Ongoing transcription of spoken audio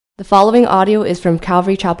The following audio is from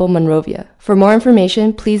Calvary Chapel, Monrovia. For more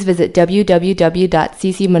information, please visit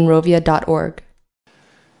www.ccmonrovia.org.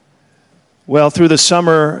 Well, through the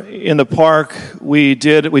summer in the park, we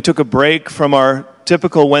took a break from our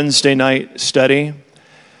typical Wednesday night study.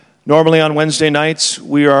 Normally on Wednesday nights,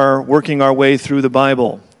 we are working our way through the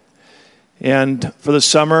Bible. And for the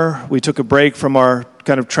summer, we took a break from our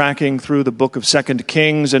kind of tracking through the book of 2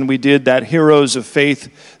 Kings, and we did that Heroes of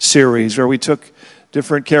Faith series, where we took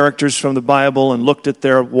different characters from the Bible and looked at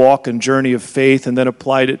their walk and journey of faith and then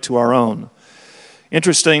applied it to our own.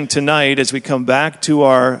 Interesting, tonight, as we come back to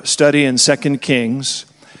our study in 2 Kings,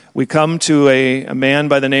 we come to a man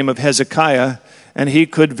by the name of Hezekiah, and he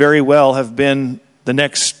could very well have been the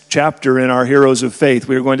next chapter in our Heroes of Faith.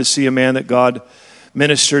 We are going to see a man that God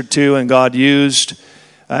ministered to and God used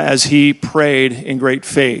as he prayed in great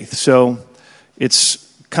faith. So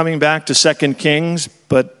it's coming back to 2 Kings,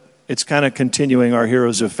 but it's kind of continuing our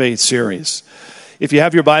Heroes of Faith series. If you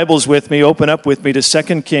have your Bibles with me, open up with me to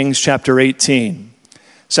 2 Kings chapter 18.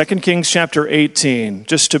 2 Kings chapter 18,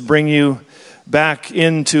 just to bring you back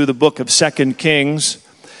into the book of 2 Kings.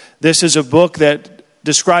 This is a book that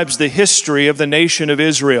describes the history of the nation of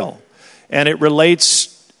Israel, and it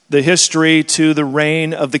relates the history to the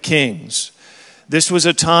reign of the kings. This was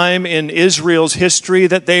a time in Israel's history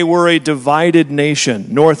that they were a divided nation,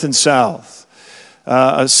 north and south.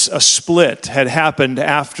 A split had happened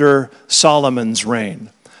after Solomon's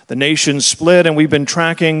reign. The nation split, and we've been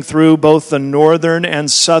tracking through both the northern and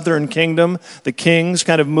southern kingdom, the kings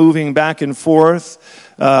kind of moving back and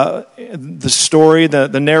forth, the story,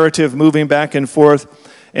 the narrative moving back and forth.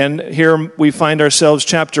 And here we find ourselves,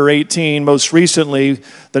 chapter 18, most recently,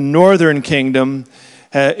 the northern kingdom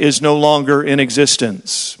is no longer in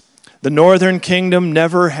existence. The northern kingdom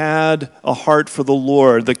never had a heart for the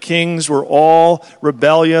Lord. The kings were all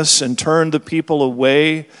rebellious and turned the people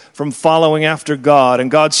away from following after God. And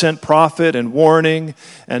God sent prophet and warning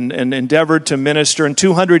and endeavored to minister. And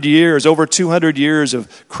over 200 years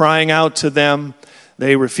of crying out to them,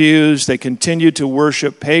 they refused. They continued to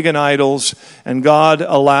worship pagan idols. And God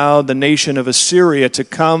allowed the nation of Assyria to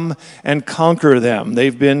come and conquer them.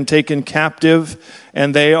 They've been taken captive,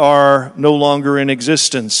 and they are no longer in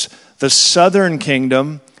existence. The southern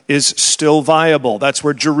kingdom is still viable. That's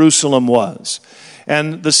where Jerusalem was.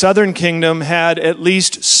 And the southern kingdom had at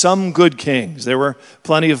least some good kings. There were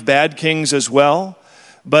plenty of bad kings as well.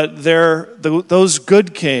 But those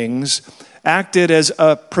good kings acted as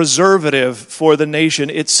a preservative for the nation.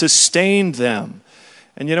 It sustained them.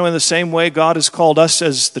 And in the same way, God has called us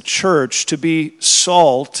as the church to be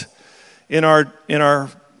salt in our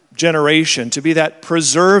generation, to be that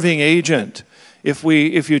preserving agent. If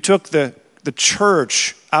you took the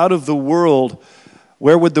church out of the world,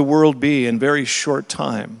 where would the world be in very short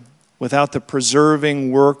time? Without the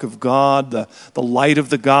preserving work of God, the light of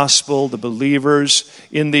the gospel, the believers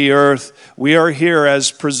in the earth, we are here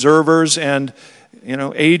as preservers and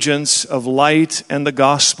agents of light and the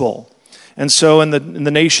gospel. And so in the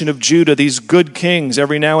nation of Judah, these good kings,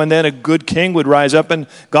 every now and then a good king would rise up and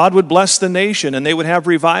God would bless the nation and they would have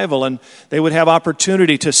revival and they would have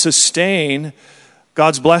opportunity to sustain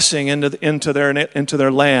God's blessing into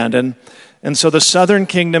their land. And so the southern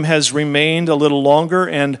kingdom has remained a little longer.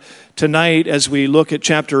 And tonight, as we look at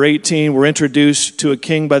chapter 18, we're introduced to a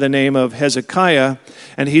king by the name of Hezekiah,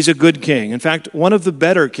 and he's a good king. In fact, one of the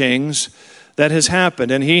better kings that has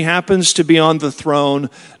happened. And he happens to be on the throne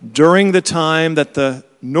during the time that the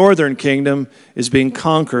northern kingdom is being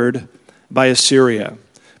conquered by Assyria.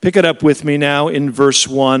 Pick it up with me now in verse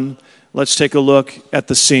 1. Let's take a look at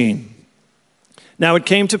the scene. Now it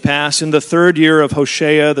came to pass in the 3rd year of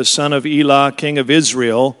Hoshea, the son of Elah, king of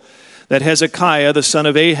Israel, that Hezekiah, the son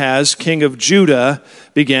of Ahaz, king of Judah,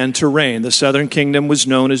 began to reign. The southern kingdom was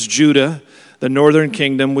known as Judah. The northern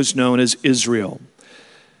kingdom was known as Israel.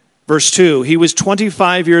 Verse 2, he was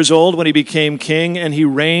 25 years old when he became king, and he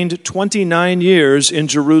reigned 29 years in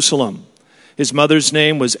Jerusalem. His mother's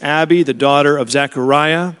name was Abi, the daughter of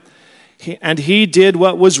Zechariah. And he did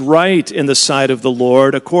what was right in the sight of the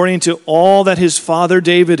Lord, according to all that his father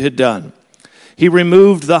David had done. He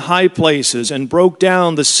removed the high places and broke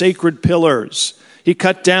down the sacred pillars. He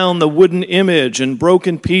cut down the wooden image and broke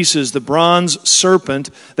in pieces the bronze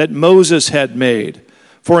serpent that Moses had made.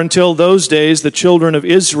 For until those days the children of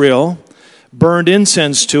Israel burned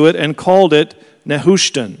incense to it and called it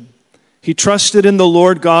Nehushtan. He trusted in the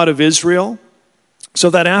Lord God of Israel,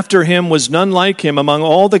 so that after him was none like him among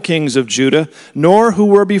all the kings of Judah, nor who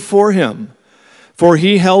were before him. For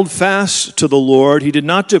he held fast to the Lord. He did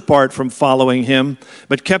not depart from following him,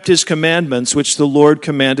 but kept his commandments, which the Lord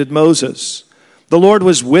commanded Moses. The Lord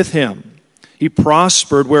was with him. He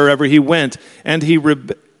prospered wherever he went, and he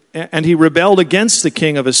rebelled against the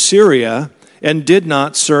king of Assyria and did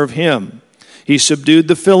not serve him. He subdued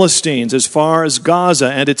the Philistines as far as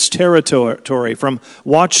Gaza and its territory, from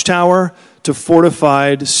watchtower to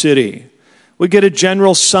fortified city. We get a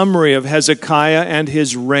general summary of Hezekiah and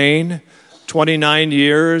his reign. 29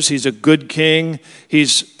 years. He's a good king.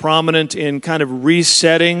 He's prominent in kind of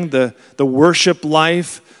resetting the worship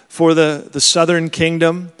life for the southern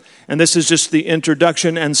kingdom. And this is just the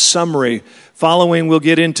introduction and summary. Following, we'll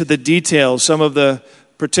get into the details, some of the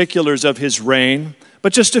particulars of his reign.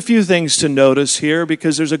 But just a few things to notice here,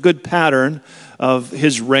 because there's a good pattern of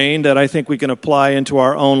his reign that I think we can apply into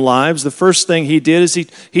our own lives. The first thing he did is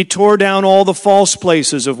he tore down all the false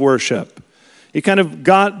places of worship. He kind of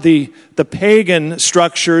got the pagan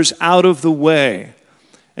structures out of the way.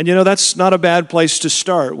 And that's not a bad place to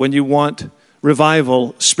start when you want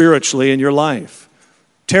revival spiritually in your life.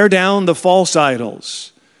 Tear down the false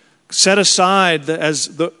idols. Set aside,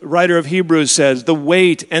 as the writer of Hebrews says, the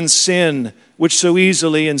weight and sin which so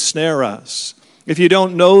easily ensnare us. If you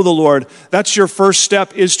don't know the Lord, that's your first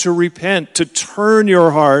step, is to repent, to turn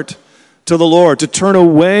your heart to the Lord, to turn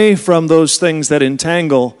away from those things that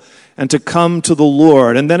entangle and to come to the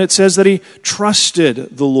Lord. And then it says that he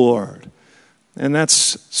trusted the Lord. And that's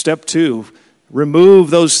step 2. Remove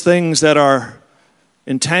those things that are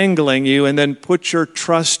entangling you, and then put your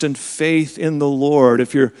trust and faith in the Lord.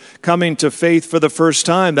 If you're coming to faith for the first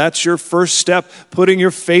time, that's your first step, putting your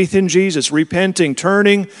faith in Jesus, repenting,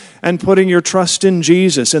 turning, and putting your trust in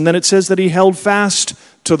Jesus. And then it says that he held fast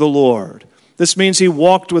to the Lord. This means he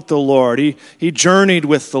walked with the Lord. He journeyed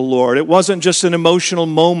with the Lord. It wasn't just an emotional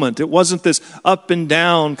moment. It wasn't this up and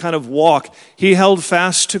down kind of walk. He held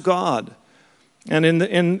fast to God. And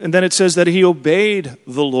then it says that he obeyed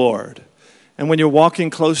the Lord. And when you're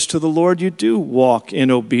walking close to the Lord, you do walk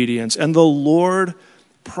in obedience. And the Lord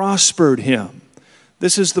prospered him.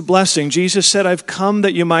 This is the blessing. Jesus said, I've come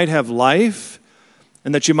that you might have life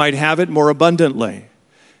and that you might have it more abundantly.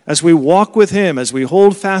 As we walk with him, as we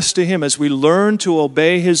hold fast to him, as we learn to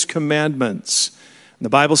obey his commandments. The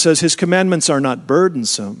Bible says his commandments are not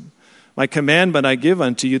burdensome. My commandment I give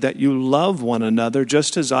unto you, that you love one another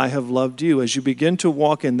just as I have loved you. As you begin to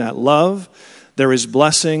walk in that love, there is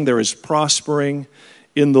blessing, there is prospering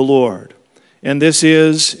in the Lord. And this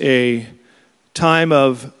is a time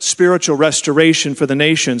of spiritual restoration for the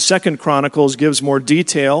nation. 2 Chronicles gives more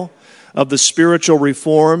detail of the spiritual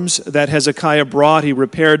reforms that Hezekiah brought. He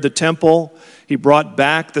repaired the temple. He brought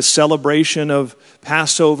back the celebration of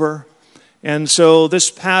Passover. And so this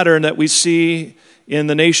pattern that we see in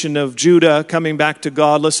the nation of Judah coming back to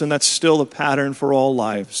God, listen, that's still a pattern for all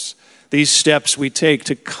lives. These steps we take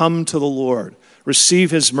to come to the Lord,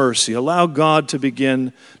 receive his mercy, allow God to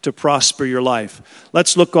begin to prosper your life.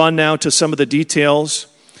 Let's look on now to some of the details.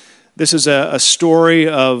 This is a story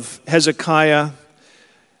of Hezekiah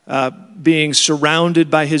being surrounded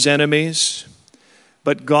by his enemies,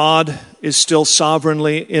 but God is still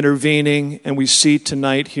sovereignly intervening, and we see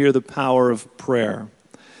tonight here the power of prayer.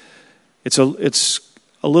 It's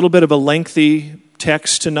a little bit of a lengthy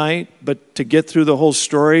text tonight, but to get through the whole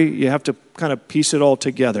story, you have to kind of piece it all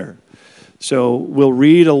together. So we'll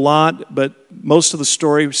read a lot, but most of the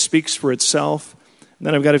story speaks for itself. And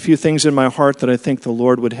then I've got a few things in my heart that I think the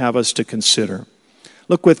Lord would have us to consider.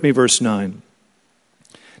 Look with me, verse 9.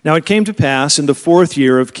 Now it came to pass in the 4th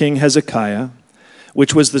year of King Hezekiah,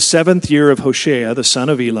 which was the 7th year of Hoshea, the son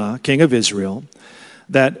of Elah, king of Israel,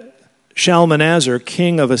 that Shalmaneser,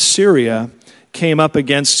 king of Assyria, came up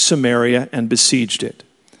against Samaria and besieged it.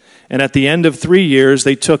 And at the end of 3 years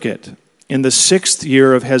they took it. In the 6th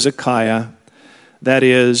year of Hezekiah, that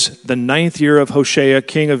is, the 9th year of Hoshea,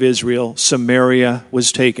 king of Israel, Samaria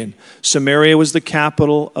was taken. Samaria was the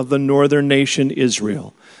capital of the northern nation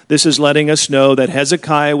Israel. This is letting us know that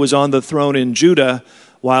Hezekiah was on the throne in Judah,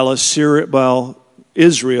 while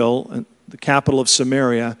Israel, the capital of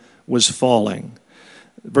Samaria, was falling.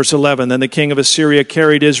 Verse 11, then the king of Assyria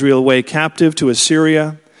carried Israel away captive to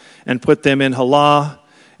Assyria and put them in Halah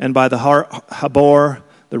and by the Habor,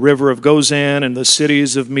 the river of Gozan, and the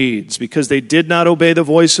cities of Medes, because they did not obey the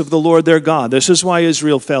voice of the Lord their God. This is why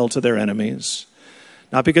Israel fell to their enemies.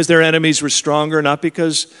 Not because their enemies were stronger, not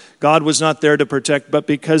because God was not there to protect, but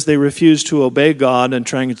because they refused to obey God and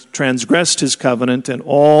transgressed his covenant and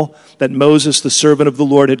all that Moses, the servant of the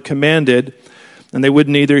Lord, had commanded, and they would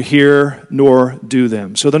neither hear nor do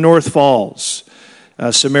them. So the north falls.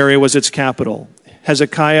 Samaria was its capital.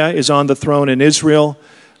 Hezekiah is on the throne in Israel.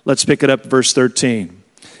 Let's pick it up, verse 13.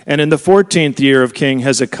 And in the 14th year of King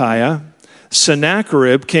Hezekiah,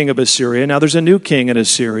 Sennacherib, king of Assyria. Now there's a new king in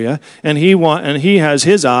Assyria, and he has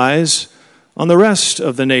his eyes on the rest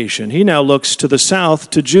of the nation. He now looks to the south,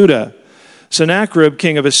 to Judah. Sennacherib,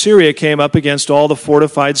 king of Assyria, came up against all the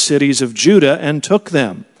fortified cities of Judah and took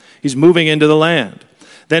them. He's moving into the land.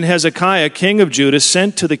 Then Hezekiah, king of Judah,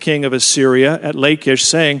 sent to the king of Assyria at Lachish,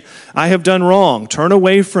 saying, I have done wrong. Turn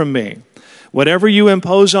away from me. Whatever you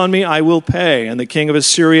impose on me, I will pay. And the king of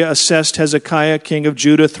Assyria assessed Hezekiah, king of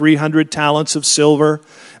Judah, 300 talents of silver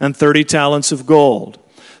and 30 talents of gold.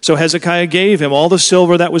 So Hezekiah gave him all the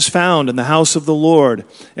silver that was found in the house of the Lord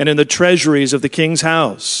and in the treasuries of the king's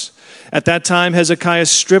house. At that time, Hezekiah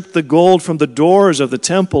stripped the gold from the doors of the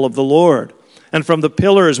temple of the Lord and from the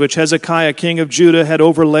pillars which Hezekiah, king of Judah, had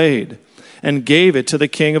overlaid, and gave it to the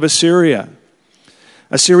king of Assyria.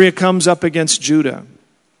 Assyria comes up against Judah.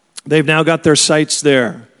 They've now got their sights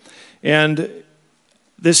there. And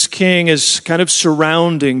this king is kind of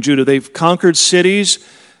surrounding Judah. They've conquered cities.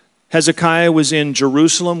 Hezekiah was in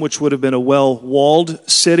Jerusalem, which would have been a well-walled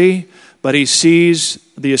city, but he sees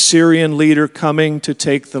the Assyrian leader coming to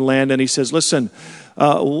take the land, and he says, listen,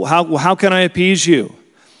 how can I appease you?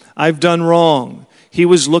 I've done wrong. He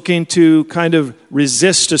was looking to kind of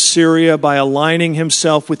resist Assyria by aligning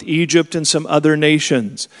himself with Egypt and some other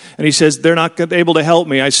nations. And he says, they're not able to help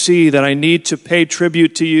me. I see that I need to pay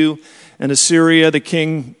tribute to you. And Assyria, the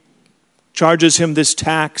king, charges him this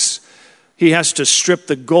tax. He has to strip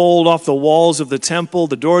the gold off the walls of the temple,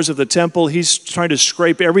 the doors of the temple. He's trying to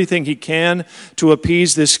scrape everything he can to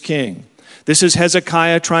appease this king. This is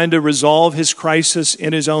Hezekiah trying to resolve his crisis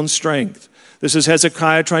in his own strength. This is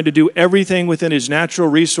Hezekiah trying to do everything within his natural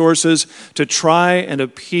resources to try and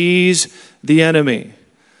appease the enemy.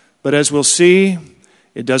 But as we'll see,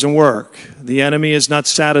 it doesn't work. The enemy is not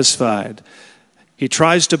satisfied. He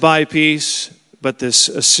tries to buy peace, but this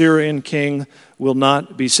Assyrian king will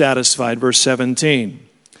not be satisfied. Verse 17.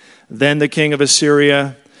 Then the king of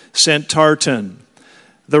Assyria sent Tartan,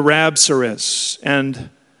 the Rabsaris,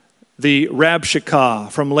 and the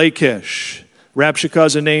Rabshakeh from Lachish. Rabshakeh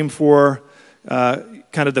is a name for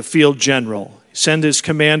kind of the field general. Send his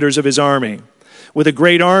commanders of his army with a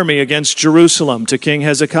great army against Jerusalem to King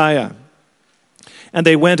Hezekiah. And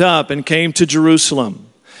they went up and came to Jerusalem.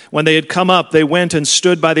 When they had come up, they went and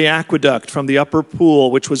stood by the aqueduct from the upper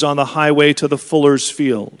pool, which was on the highway to the fuller's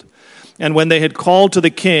field. And when they had called to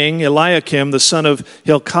the king, Eliakim, the son of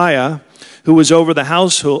Hilkiah, who was over the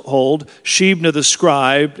household, Shebna the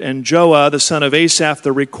scribe, and Joah, the son of Asaph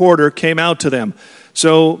the recorder, came out to them.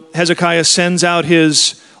 So Hezekiah sends out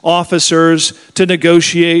his officers to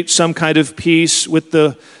negotiate some kind of peace with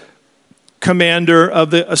the commander of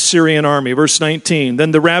the Assyrian army. Verse 19,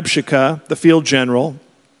 then the Rabshakeh, the field general,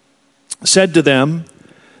 said to them,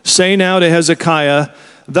 say now to Hezekiah,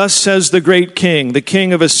 thus says the great king, the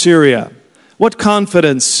king of Assyria, what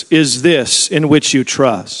confidence is this in which you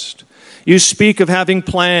trust? You speak of having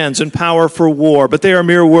plans and power for war, but they are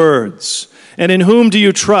mere words. And in whom do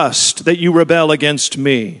you trust that you rebel against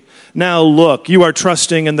me? Now look, you are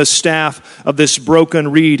trusting in the staff of this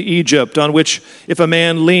broken reed, Egypt, on which if a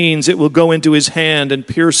man leans, it will go into his hand and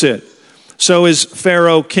pierce it. So is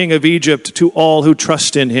Pharaoh, king of Egypt, to all who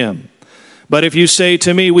trust in him. But if you say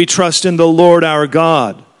to me, we trust in the Lord our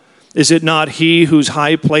God, is it not he whose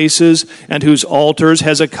high places and whose altars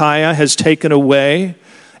Hezekiah has taken away,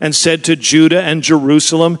 and said to Judah and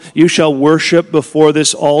Jerusalem, you shall worship before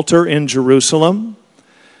this altar in Jerusalem?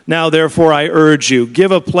 Now therefore I urge you,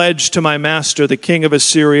 give a pledge to my master, the king of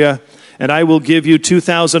Assyria, and I will give you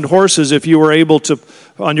 2,000 horses if you are able to,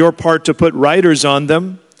 on your part, to put riders on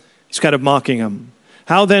them. He's kind of mocking him.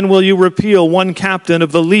 How then will you repeal one captain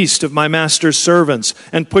of the least of my master's servants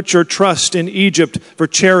and put your trust in Egypt for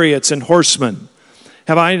chariots and horsemen?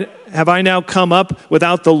 Have I now come up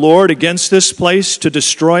without the Lord against this place to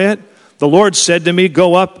destroy it? The Lord said to me,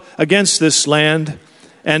 go up against this land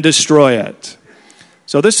and destroy it.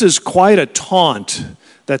 So this is quite a taunt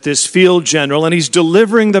that this field general, and he's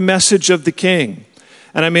delivering the message of the king.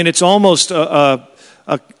 And I mean, it's almost a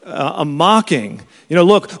mocking. You know,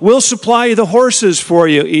 look, we'll supply you the horses for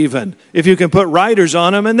you even, if you can put riders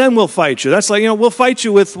on them, and then we'll fight you. That's like, we'll fight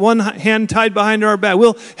you with one hand tied behind our back.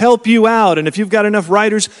 We'll help you out, and if you've got enough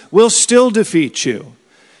riders, we'll still defeat you.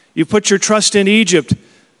 You put your trust in Egypt,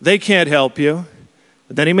 they can't help you.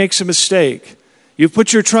 But then he makes a mistake. You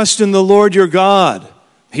put your trust in the Lord your God.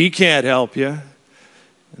 He can't help you.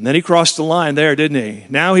 And then he crossed the line there, didn't he?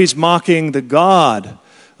 Now he's mocking the God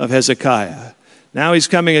of Hezekiah. Now he's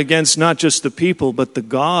coming against not just the people, but the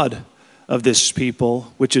God of this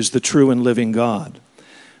people, which is the true and living God.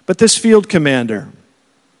 But this field commander,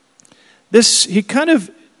 he kind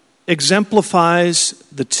of exemplifies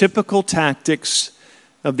the typical tactics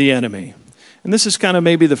of the enemy. And this is kind of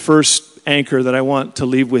maybe the first anchor that I want to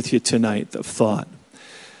leave with you tonight of thought.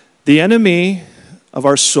 The enemy of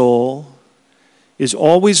our soul is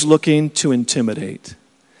always looking to intimidate.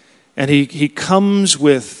 And he comes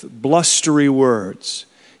with blustery words.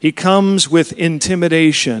 He comes with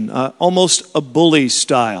intimidation, almost a bully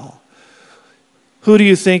style. Who do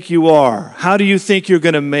you think you are? How do you think you're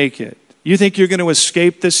going to make it? You think you're going to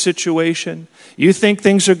escape this situation? You think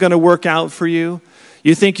things are going to work out for you?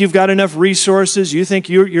 You think you've got enough resources? You think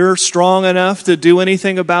you're strong enough to do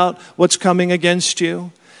anything about what's coming against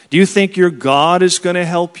you? Do you think your God is going to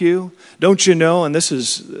help you? Don't you know, and this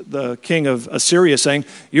is the king of Assyria saying,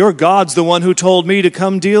 your God's the one who told me to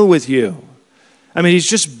come deal with you. I mean, he's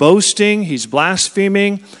just boasting, he's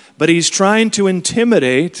blaspheming, but he's trying to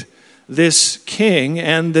intimidate this king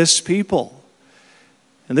and this people.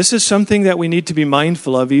 And this is something that we need to be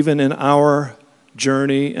mindful of even in our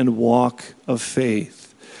journey and walk of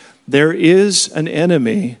faith. There is an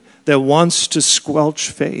enemy that wants to squelch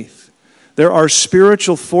faith. There are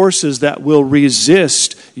spiritual forces that will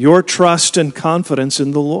resist your trust and confidence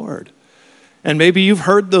in the Lord. And maybe you've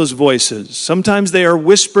heard those voices. Sometimes they are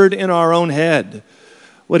whispered in our own head.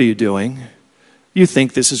 What are you doing? You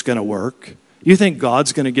think this is going to work? You think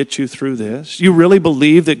God's going to get you through this? You really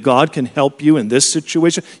believe that God can help you in this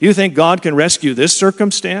situation? You think God can rescue this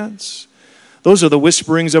circumstance? Those are the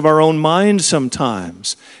whisperings of our own mind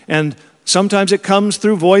sometimes. And sometimes it comes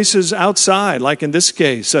through voices outside, like in this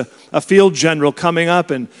case, a field general coming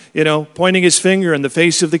up and, pointing his finger in the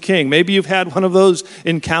face of the king. Maybe you've had one of those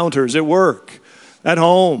encounters at work, at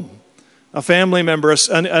home. A family member,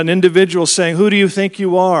 an individual saying, who do you think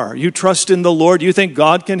you are? You trust in the Lord? You think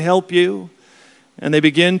God can help you? And they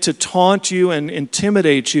begin to taunt you and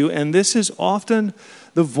intimidate you. And this is often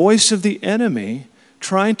the voice of the enemy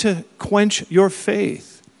trying to quench your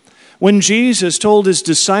faith. When Jesus told his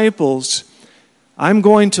disciples, I'm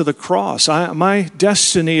going to the cross. My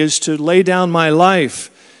destiny is to lay down my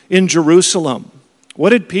life in Jerusalem.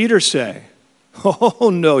 What did Peter say?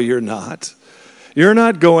 Oh, no, you're not. You're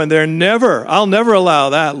not going there. Never. I'll never allow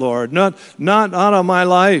that, Lord. Not out of my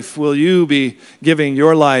life will you be giving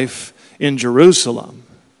your life in Jerusalem.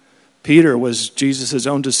 Peter was Jesus'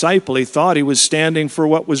 own disciple. He thought he was standing for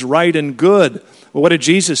what was right and good. Well, what did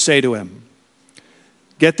Jesus say to him?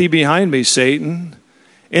 Get thee behind me, Satan.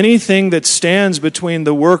 Anything that stands between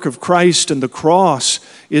the work of Christ and the cross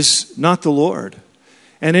is not the Lord.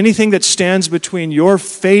 And anything that stands between your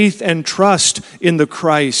faith and trust in the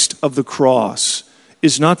Christ of the cross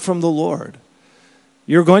is not from the Lord.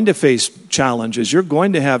 You're going to face challenges. You're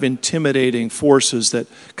going to have intimidating forces that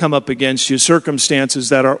come up against you, circumstances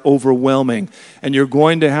that are overwhelming, and you're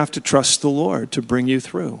going to have to trust the Lord to bring you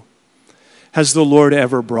through. Has the Lord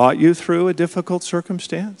ever brought you through a difficult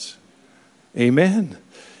circumstance? Amen.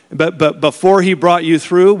 But before he brought you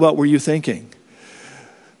through, what were you thinking?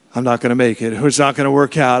 I'm not going to make it. It's not going to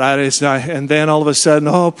work out. And then all of a sudden,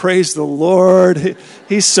 oh, praise the Lord.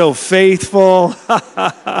 He's so faithful.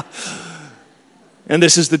 And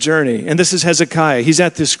this is the journey. And this is Hezekiah. He's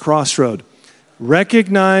at this crossroad.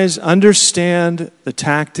 Recognize, understand the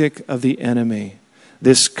tactic of the enemy.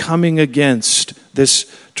 This coming against,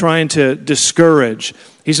 this trying to discourage.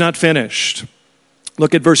 He's not finished.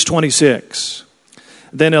 Look at verse 26.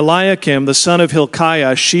 Then Eliakim, the son of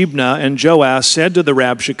Hilkiah, Shebna, and Joash said to the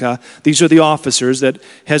Rabshakeh, these are the officers that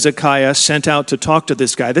Hezekiah sent out to talk to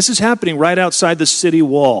this guy. This is happening right outside the city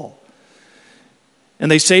wall. And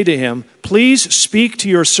they say to him, please speak to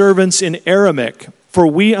your servants in Aramaic, for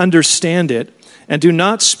we understand it, and do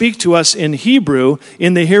not speak to us in Hebrew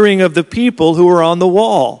in the hearing of the people who are on the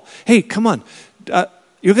wall. Hey, come on.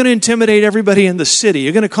 You're going to intimidate everybody in the city.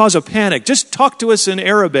 You're going to cause a panic. Just talk to us in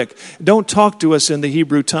Arabic. Don't talk to us in the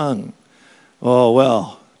Hebrew tongue. Oh,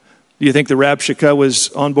 well. Do you think the Rabshakeh was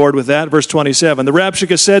on board with that? Verse 27, the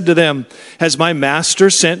Rabshakeh said to them, has my master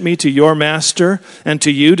sent me to your master and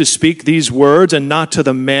to you to speak these words and not to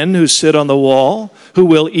the men who sit on the wall, who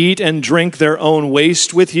will eat and drink their own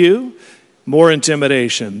waste with you? More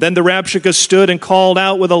intimidation. Then the Rabshakeh stood and called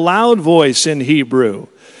out with a loud voice in Hebrew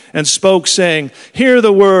and spoke, saying, hear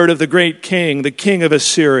the word of the great king, the king of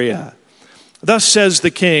Assyria. Thus says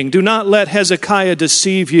the king, do not let Hezekiah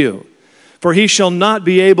deceive you, for he shall not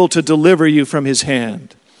be able to deliver you from his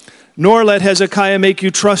hand. Nor let Hezekiah make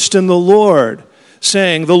you trust in the Lord,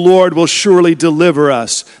 saying, the Lord will surely deliver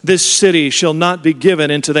us. This city shall not be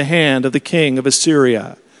given into the hand of the king of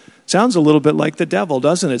Assyria. Sounds a little bit like the devil,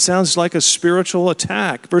 doesn't it? Sounds like a spiritual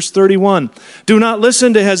attack. Verse 31, do not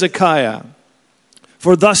listen to Hezekiah,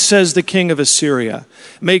 for thus says the king of Assyria,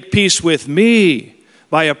 make peace with me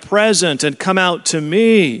by a present and come out to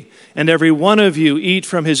me. And every one of you eat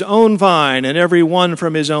from his own vine, and every one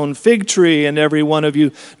from his own fig tree, and every one of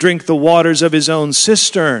you drink the waters of his own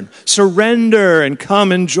cistern. Surrender and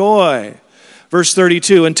come enjoy. Verse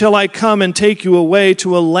 32, until I come and take you away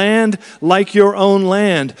to a land like your own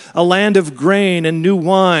land, a land of grain and new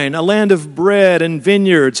wine, a land of bread and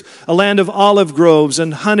vineyards, a land of olive groves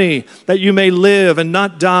and honey, that you may live and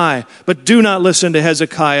not die. But do not listen to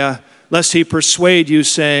Hezekiah, lest he persuade you,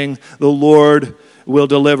 saying, the Lord will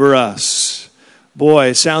deliver us.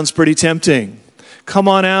 Boy, sounds pretty tempting. Come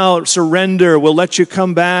on out, surrender. We'll let you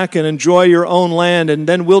come back and enjoy your own land, and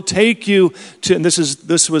then we'll take you to, and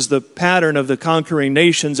this was the pattern of the conquering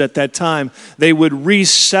nations at that time. They would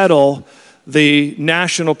resettle the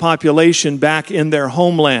national population back in their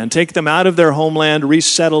homeland, take them out of their homeland,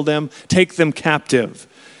 resettle them, take them captive.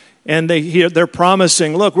 And they're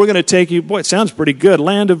promising, look, we're going to take you, boy, it sounds pretty good,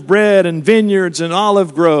 land of bread and vineyards and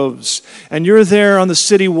olive groves. And you're there on the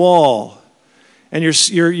city wall. And you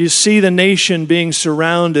see the nation being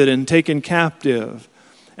surrounded and taken captive.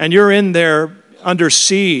 And you're in there under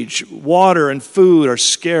siege. Water and food are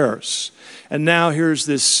scarce. And now here's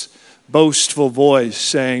this boastful voice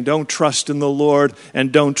saying, don't trust in the Lord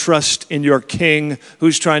and don't trust in your king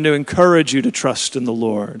who's trying to encourage you to trust in the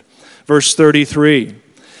Lord. Verse 33.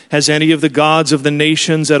 Has any of the gods of the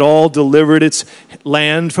nations at all delivered its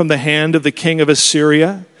land from the hand of the king of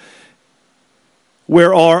Assyria?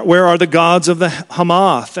 Where are the gods of the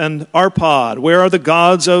Hamath and Arpad? Where are the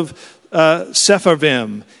gods of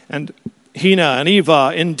Sepharvaim and Hena and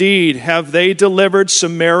Eva? Indeed, have they delivered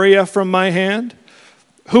Samaria from my hand?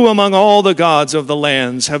 Who among all the gods of the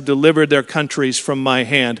lands have delivered their countries from my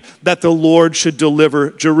hand, that the Lord should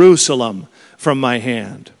deliver Jerusalem from my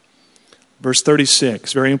hand? Verse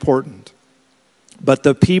 36, very important. But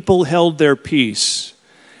the people held their peace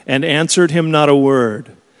and answered him not a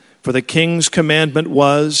word. For the king's commandment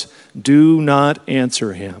was, do not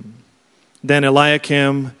answer him. Then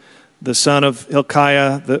Eliakim, the son of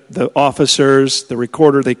Hilkiah, the officers, the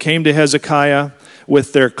recorder, they came to Hezekiah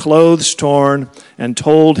with their clothes torn and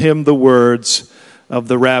told him the words of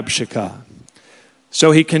the Rabshakeh.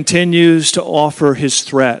 So he continues to offer his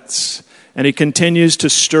threats. And he continues to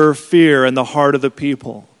stir fear in the heart of the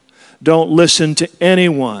people. Don't listen to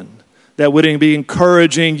anyone that would be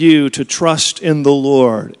encouraging you to trust in the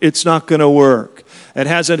Lord. It's not going to work. It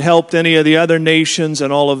hasn't helped any of the other nations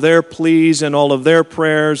and all of their pleas and all of their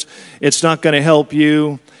prayers. It's not going to help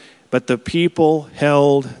you. But the people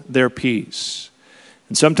held their peace.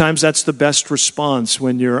 And sometimes that's the best response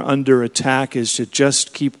when you're under attack, is to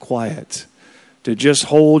just keep quiet. To just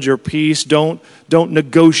hold your peace. Don't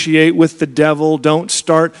negotiate with the devil. Don't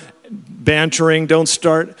start bantering. Don't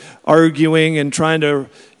start arguing and trying to,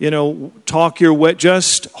 talk your way.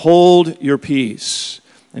 Just hold your peace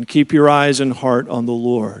and keep your eyes and heart on the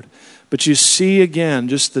Lord. But you see again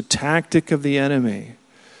just the tactic of the enemy.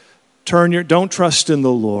 Don't trust in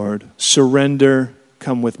the Lord. Surrender.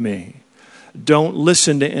 Come with me. Don't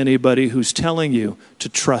listen to anybody who's telling you to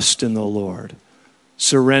trust in the Lord.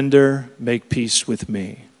 Surrender, make peace with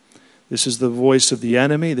me. This is the voice of the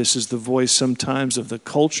enemy. This is the voice sometimes of the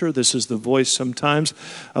culture. This is the voice sometimes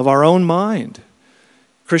of our own mind.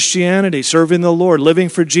 Christianity, serving the Lord, living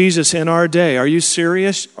for Jesus in our day. Are you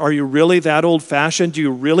serious? Are you really that old-fashioned? Do you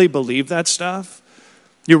really believe that stuff?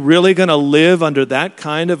 You're really going to live under that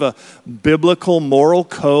kind of a biblical moral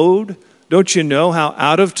code? Don't you know how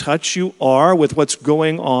out of touch you are with what's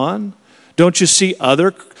going on? Don't you see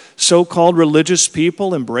other so-called religious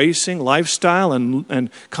people embracing lifestyle and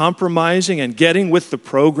compromising and getting with the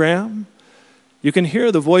program? You can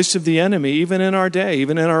hear the voice of the enemy even in our day,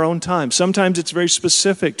 even in our own time. Sometimes it's very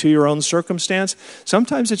specific to your own circumstance.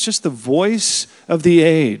 Sometimes it's just the voice of the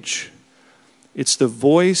age. It's the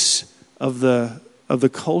voice of the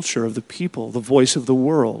culture, of the people, the voice of the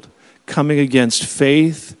world, coming against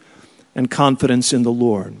faith and confidence in the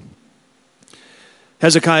Lord.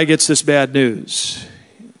 Hezekiah gets this bad news.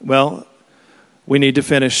 Well, we need to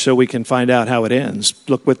finish so we can find out how it ends.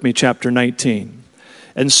 Look with me, chapter 19.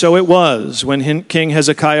 And so it was, when King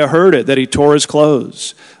Hezekiah heard it, that he tore his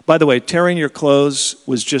clothes. By the way, tearing your clothes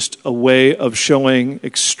was just a way of showing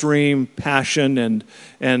extreme passion and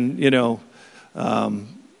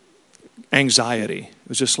anxiety. It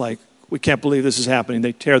was just like, we can't believe this is happening.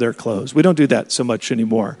 They tear their clothes. We don't do that so much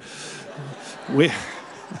anymore.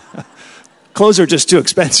 Clothes are just too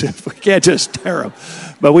expensive. We can't just tear them.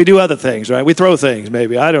 But we do other things, right? We throw things,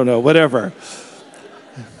 maybe. I don't know, whatever.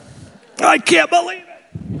 I can't believe it.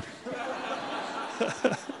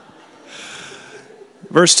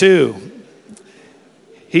 Verse 2.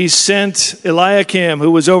 He sent Eliakim,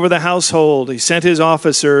 who was over the household. He sent his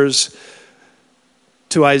officers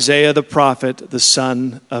to Isaiah the prophet, the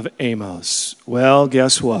son of Amos. Well,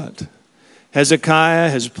 guess what? Hezekiah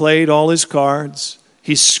has played all his cards.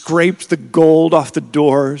 He scraped the gold off the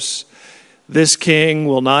doors. This king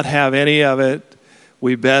will not have any of it.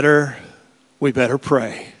 We better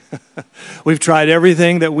pray. We've tried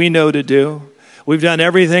everything that we know to do. We've done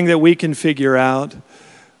everything that we can figure out.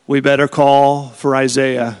 We better call for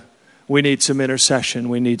Isaiah. We need some intercession.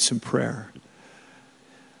 We need some prayer.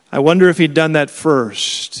 I wonder if he'd done that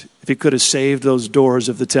first, if he could have saved those doors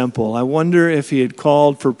of the temple. I wonder if he had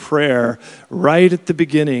called for prayer right at the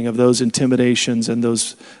beginning of those intimidations and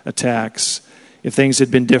those attacks, if things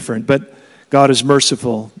had been different. But God is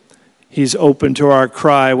merciful. He's open to our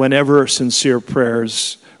cry whenever sincere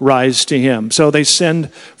prayers rise to him. So they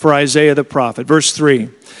send for Isaiah the prophet. Verse 3,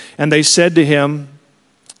 and they said to him,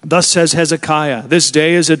 thus says Hezekiah, this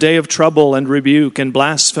day is a day of trouble and rebuke and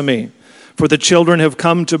blasphemy. For the children have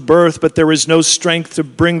come to birth, but there is no strength to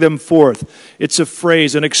bring them forth. It's a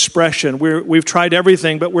phrase, an expression. We've tried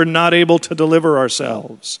everything, but we're not able to deliver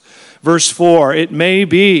ourselves. Verse 4, it may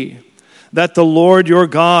be that the Lord your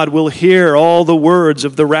God will hear all the words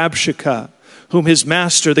of the Rabshakeh, whom his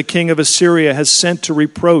master, the king of Assyria, has sent to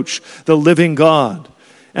reproach the living God,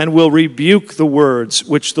 and will rebuke the words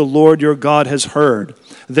which the Lord your God has heard.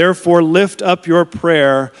 Therefore lift up your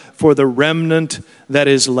prayer for the remnant that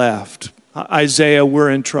is left. Isaiah, we're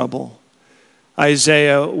in trouble.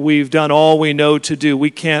 Isaiah, we've done all we know to do. We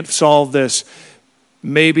can't solve this.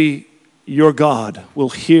 Maybe your God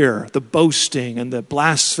will hear the boasting and the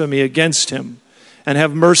blasphemy against him and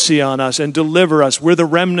have mercy on us and deliver us. We're the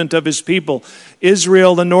remnant of his people.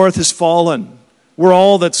 Israel, the north, has fallen. We're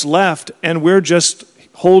all that's left, and we're just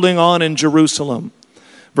holding on in Jerusalem.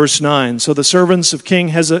 Verse 9, so the servants of King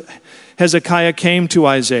Hezekiah came to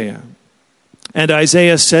Isaiah, and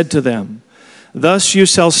Isaiah said to them, thus you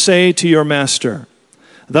shall say to your master,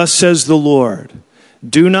 thus says the Lord,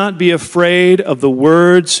 do not be afraid of the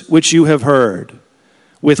words which you have heard,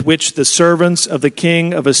 with which the servants of the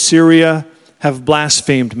king of Assyria have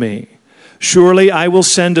blasphemed me. Surely I will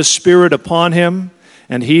send a spirit upon him,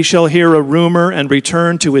 and he shall hear a rumor and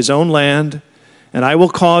return to his own land, and I will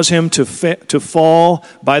cause him to fall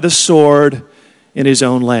by the sword in his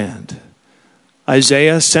own land.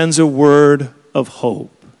 Isaiah sends a word of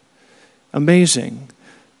hope. Amazing.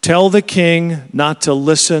 Tell the king not to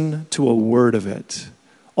listen to a word of it.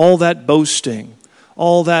 All that boasting,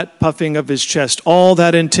 all that puffing of his chest, all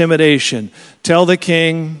that intimidation. Tell the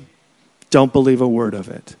king, don't believe a word of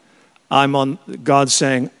it. I'm on God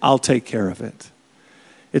saying, I'll take care of it.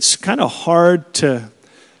 It's kind of hard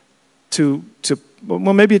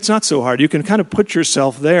well, maybe it's not so hard. You can kind of put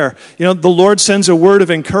yourself there. You know, the Lord sends a word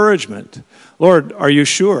of encouragement. Lord, are you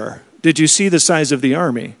sure? Did you see the size of the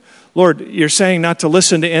army? Lord, you're saying not to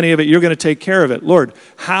listen to any of it. You're going to take care of it. Lord,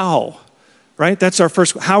 how? Right? That's our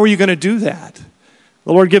first. How are you going to do that?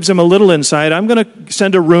 The Lord gives him a little insight. I'm going to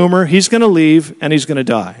send a rumor. He's going to leave and he's going to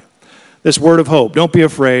die. This word of hope. Don't be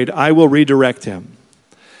afraid. I will redirect him.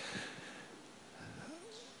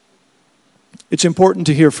 It's important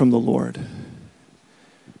to hear from the Lord.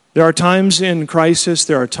 There are times in crisis,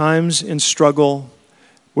 there are times in struggle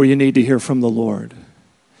where you need to hear from the Lord.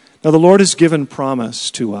 Now, the Lord has given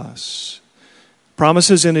promise to us,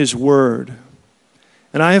 promises in his word.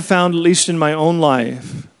 And I have found, at least in my own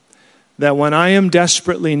life, that when I am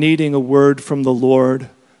desperately needing a word from the Lord,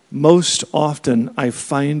 most often I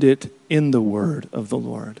find it in the word of the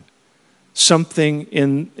Lord. Something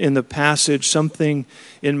in the passage, something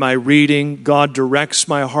in my reading, God directs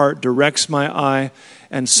my heart, directs my eye,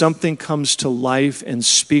 and something comes to life and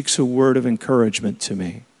speaks a word of encouragement to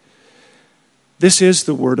me. This is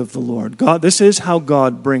the word of the Lord. God, this is how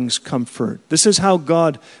God brings comfort. This is how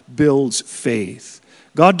God builds faith.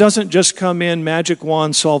 God doesn't just come in, magic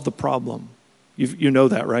wand, solve the problem. You know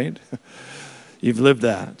that, right? You've lived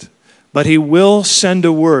that. But he will send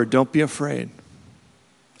a word. Don't be afraid.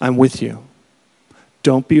 I'm with you.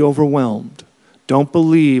 Don't be overwhelmed. Don't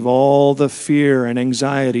believe all the fear and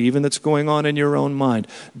anxiety, even that's going on in your own mind.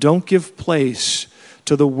 Don't give place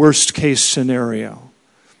to the worst case scenario.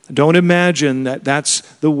 Don't imagine that that's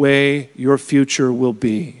the way your future will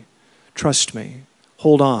be. Trust me.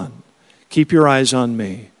 Hold on. Keep your eyes on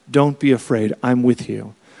me. Don't be afraid. I'm with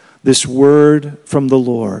you. This word from the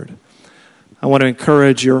Lord. I want to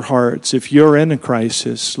encourage your hearts. If you're in a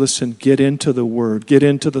crisis, listen, get into the Word. Get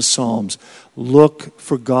into the Psalms. Look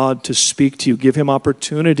for God to speak to you. Give him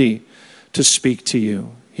opportunity to speak to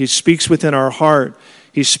you. He speaks within our heart.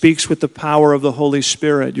 He speaks with the power of the Holy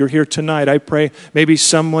Spirit. You're here tonight. I pray maybe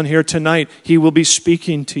someone here tonight, he will be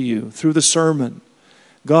speaking to you through the sermon.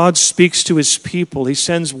 God speaks to his people. He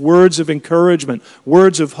sends words of encouragement,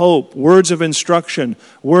 words of hope, words of instruction,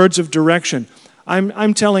 words of direction.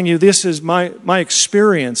 I'm telling you, this is my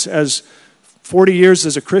experience as 40 years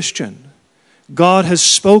as a Christian. God has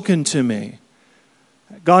spoken to me.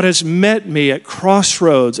 God has met me at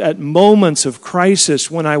crossroads, at moments of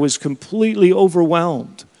crisis when I was completely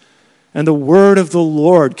overwhelmed. And the word of the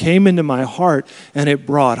Lord came into my heart, and it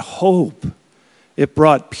brought hope. It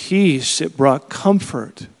brought peace. It brought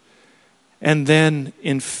comfort. And then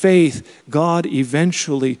in faith, God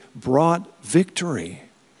eventually brought victory.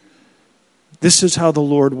 This is how the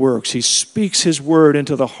Lord works. He speaks his word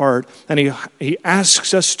into the heart, and he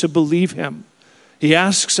asks us to believe him. He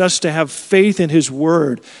asks us to have faith in his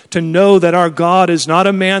word, to know that our God is not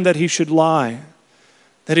a man that he should lie,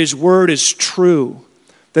 that his word is true,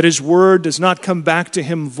 that his word does not come back to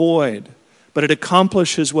him void, but it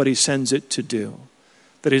accomplishes what he sends it to do,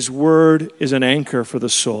 that his word is an anchor for the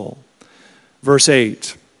soul. Verse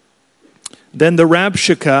 8, then the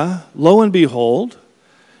Rabshakeh, lo and behold,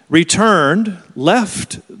 returned,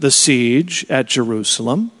 left the siege at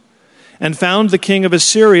Jerusalem, and found the king of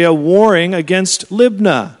Assyria warring against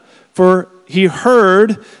Libnah, for he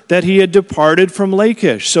heard that he had departed from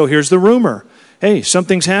Lachish. So here's the rumor. Hey,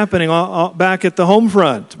 something's happening back at the home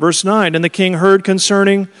front. Verse 9, and the king heard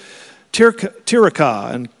concerning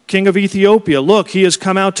Tirhakah, and king of Ethiopia, look, he has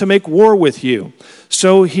come out to make war with you.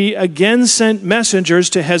 So he again sent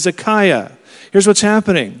messengers to Hezekiah. Here's what's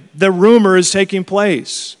happening. The rumor is taking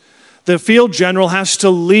place. The field general has to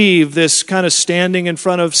leave this kind of standing in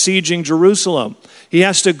front of sieging Jerusalem. He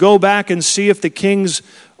has to go back and see if the king's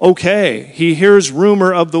okay. He hears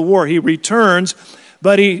rumor of the war. He returns,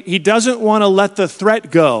 but he doesn't want to let the threat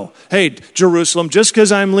go. Hey, Jerusalem, just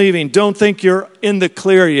because I'm leaving, don't think you're in the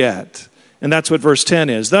clear yet. And that's what verse 10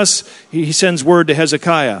 is. Thus, he sends word to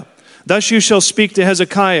Hezekiah. Thus you shall speak to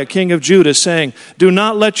Hezekiah, king of Judah, saying, do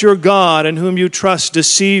not let your God in whom you trust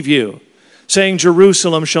deceive you, saying,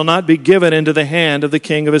 Jerusalem shall not be given into the hand of the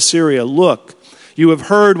king of Assyria. Look, you have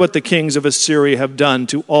heard what the kings of Assyria have done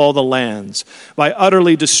to all the lands by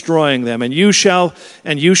utterly destroying them. And you shall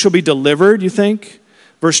be delivered, you think?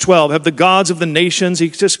 Verse 12, have the gods of the nations,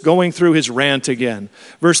 he's just going through his rant again.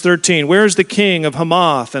 Verse 13, where's the king of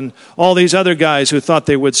Hamath and all these other guys who thought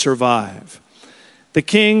they would survive? The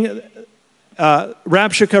king,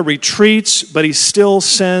 Rabshakeh, retreats, but he still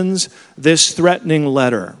sends this threatening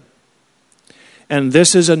letter. And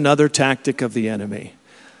this is another tactic of the enemy.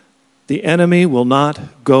 The enemy will not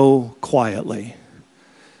go quietly.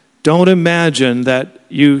 Don't imagine that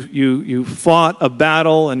you fought a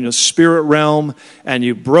battle in the spirit realm and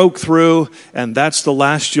you broke through and that's the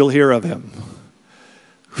last you'll hear of him.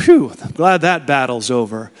 Whew, I'm glad that battle's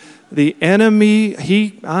over. The enemy,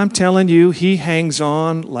 I'm telling you, he hangs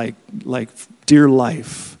on like dear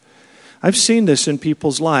life. I've seen this in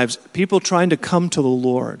people's lives. People trying to come to the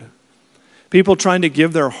Lord. People trying to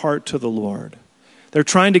give their heart to the Lord. They're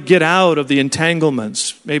trying to get out of the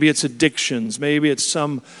entanglements. Maybe it's addictions. Maybe it's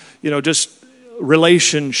some, just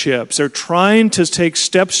relationships. They're trying to take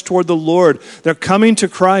steps toward the Lord. They're coming to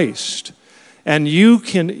Christ. And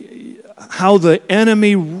how the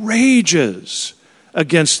enemy rages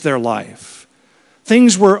against their life.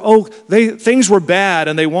 Things were bad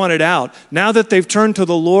and they wanted out. Now that they've turned to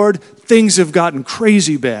the Lord, things have gotten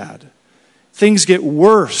crazy bad. Things get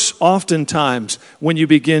worse oftentimes when you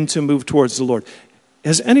begin to move towards the Lord.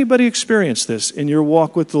 Has anybody experienced this in your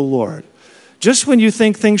walk with the Lord? Just when you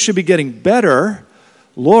think things should be getting better,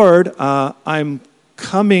 Lord, I'm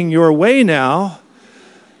coming your way now.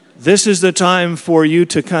 This is the time for you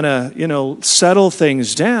to kind of, settle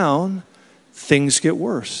things down. Things get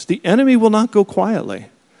worse. The enemy will not go quietly.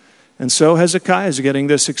 And so Hezekiah is getting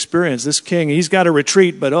this experience. This king, he's got to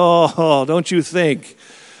retreat, but don't you think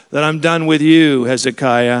that I'm done with you,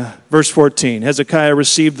 Hezekiah. Verse 14, Hezekiah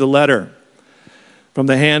received the letter from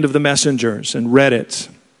the hand of the messengers and read it.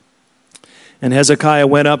 And Hezekiah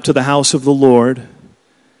went up to the house of the Lord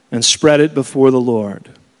and spread it before the Lord.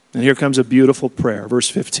 And here comes a beautiful prayer, verse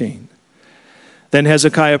 15. Then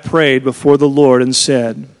Hezekiah prayed before the Lord and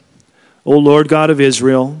said, O Lord God of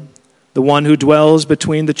Israel, the one who dwells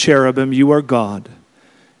between the cherubim, you are God.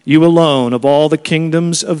 You alone of all the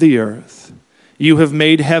kingdoms of the earth. You have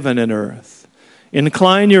made heaven and earth.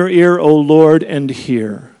 Incline your ear, O Lord, and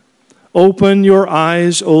hear. Open your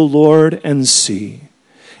eyes, O Lord, and see.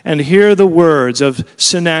 And hear the words of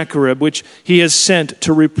Sennacherib, which he has sent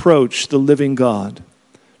to reproach the living God.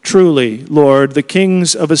 Truly, Lord, the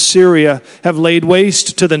kings of Assyria have laid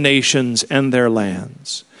waste to the nations and their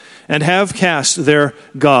lands, and have cast their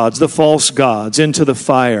gods, the false gods, into the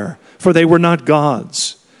fire, for they were not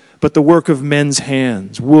gods, but the work of men's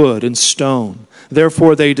hands, wood and stone.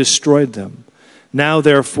 Therefore they destroyed them. Now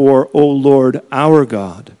therefore, O Lord our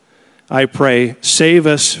God, I pray, save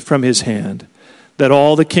us from his hand, that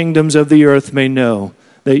all the kingdoms of the earth may know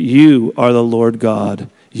that you are the Lord God,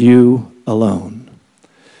 you alone.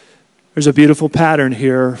 There's a beautiful pattern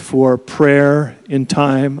here for prayer in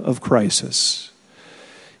time of crisis.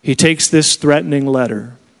 He takes this threatening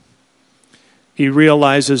letter. He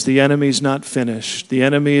realizes the enemy's not finished. The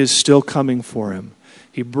enemy is still coming for him.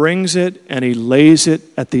 He brings it and he lays it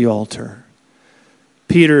at the altar.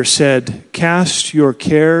 Peter said, cast your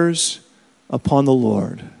cares upon the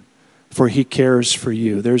Lord, for he cares for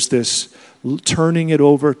you. There's this turning it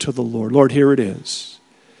over to the Lord. Lord, here it is.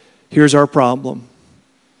 Here's our problem.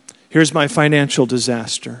 Here's my financial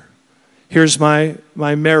disaster. Here's my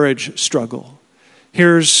marriage struggle.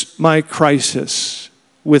 Here's my crisis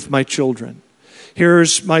with my children.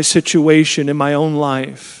 Here's my situation in my own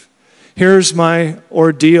life. Here's my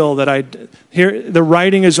ordeal the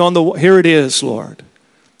writing is on the, here it is, Lord.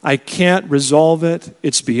 I can't resolve it.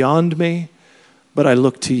 It's beyond me, but I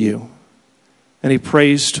look to you. And he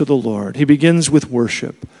prays to the Lord. He begins with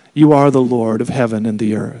worship. You are the Lord of heaven and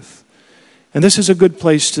the earth. And this is a good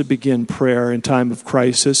place to begin prayer in time of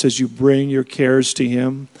crisis as you bring your cares to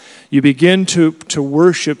him. You begin to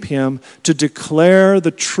worship him, to declare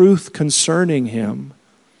the truth concerning him.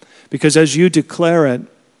 Because as you declare it,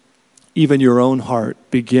 even your own heart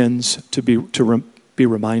begins to be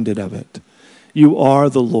reminded of it. You are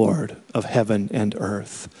the Lord of heaven and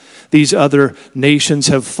earth. These other nations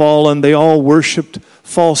have fallen. They all worshiped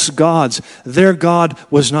false gods. Their God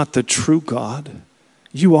was not the true God.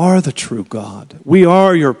 You are the true God. We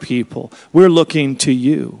are your people. We're looking to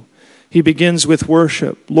you. He begins with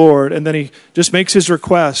worship, Lord, and then he just makes his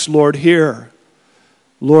request, Lord, hear.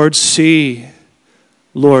 Lord, see.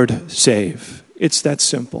 Lord, save. It's that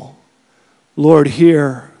simple. Lord,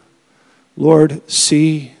 hear. Lord,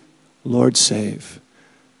 see. Lord, save.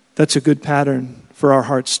 That's a good pattern for our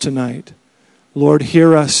hearts tonight. Lord,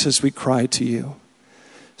 hear us as we cry to you.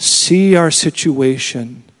 See our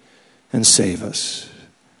situation and save us.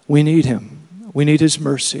 We need him. We need his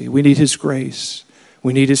mercy. We need his grace.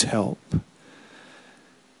 We need his help.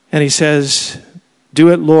 And he says, do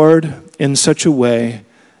it, Lord, in such a way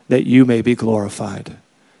that you may be glorified.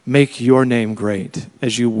 Make your name great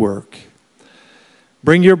as you work.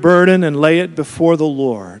 Bring your burden and lay it before the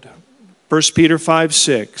Lord. 1 Peter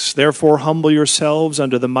 5:6, therefore humble yourselves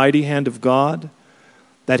under the mighty hand of God,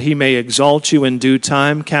 that he may exalt you in due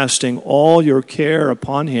time, casting all your care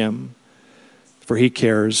upon him, for he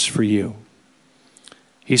cares for you.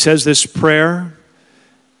 He says this prayer,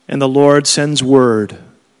 and the Lord sends word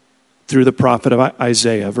through the prophet of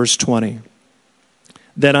Isaiah, verse 20.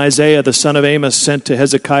 Then Isaiah the son of Amos sent to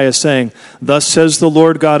Hezekiah, saying, thus says the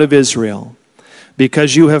Lord God of Israel,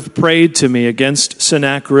 because you have prayed to me against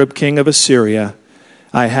Sennacherib, king of Assyria,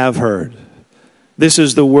 I have heard. This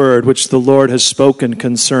is the word which the Lord has spoken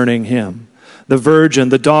concerning him. The virgin,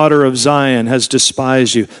 the daughter of Zion, has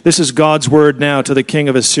despised you. This is God's word now to the king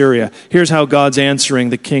of Assyria. Here's how God's answering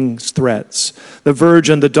the king's threats. The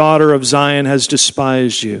virgin, the daughter of Zion, has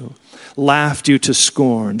despised you, laughed you to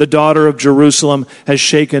scorn. The daughter of Jerusalem has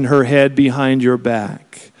shaken her head behind your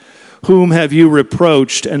back. Whom have you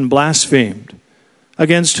reproached and blasphemed?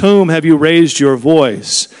 Against whom have you raised your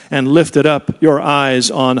voice and lifted up your eyes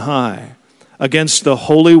on high? Against the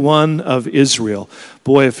Holy One of Israel.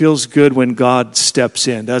 Boy, it feels good when God steps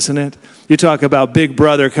in, doesn't it? You talk about Big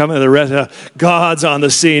Brother coming to the rest. God's on the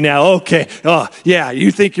scene now. Okay. Oh, yeah.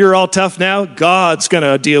 You think you're all tough now? God's going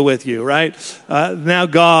to deal with you, right? Now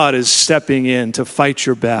God is stepping in to fight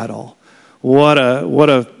your battle. What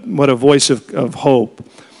a voice of hope.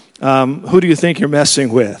 Who do you think you're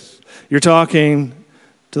messing with? You're talking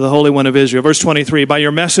to the Holy One of Israel. Verse 23, by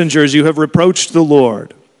your messengers you have reproached the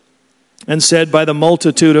Lord, and said, by the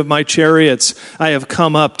multitude of my chariots I have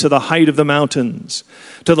come up to the height of the mountains.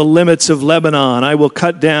 To the limits of Lebanon I will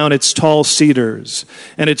cut down its tall cedars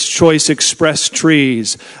and its choice express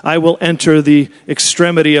trees. I will enter the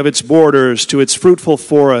extremity of its borders to its fruitful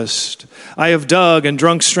forest. I have dug and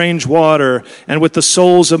drunk strange water, and with the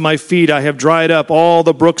soles of my feet I have dried up all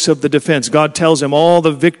the brooks of the defense. God tells him all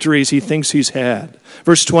the victories he thinks he's had.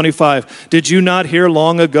 Verse 25, did you not hear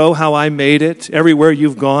long ago how I made it? Everywhere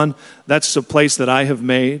you've gone, that's the place that I have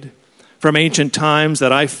made. From ancient times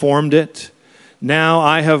that I formed it. Now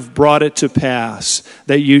I have brought it to pass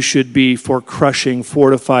that you should be for crushing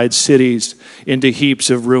fortified cities into heaps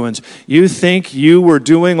of ruins. You think you were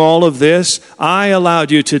doing all of this? I allowed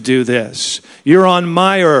you to do this. You're on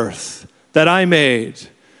my earth that I made.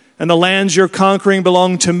 And the lands you're conquering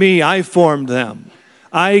belong to me. I formed them.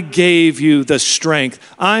 I gave you the strength.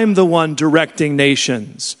 I'm the one directing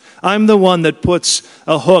nations. I'm the one that puts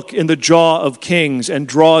a hook in the jaw of kings and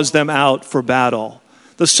draws them out for battle.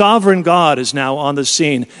 The sovereign God is now on the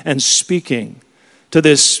scene and speaking to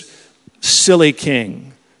this silly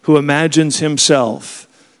king who imagines himself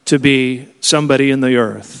to be somebody in the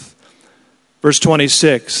earth. Verse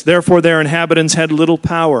 26, therefore their inhabitants had little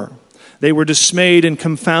power. They were dismayed and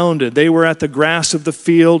confounded. They were at the grass of the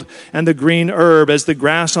field and the green herb, as the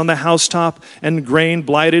grass on the housetop and grain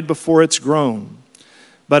blighted before it's grown.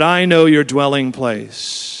 But I know your dwelling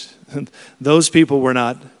place. Those people were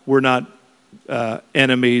not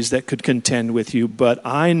enemies that could contend with you, but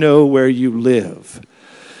I know where you live.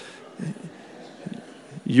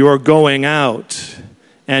 You're going out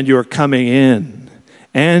and you're coming in,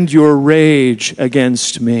 and your rage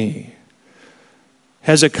against me.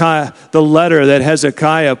 Hezekiah, the letter that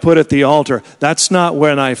Hezekiah put at the altar, that's not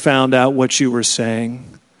when I found out what you were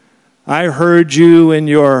saying. I heard you in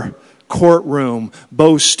your courtroom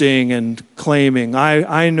boasting and claiming,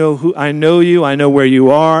 I know you, I know where you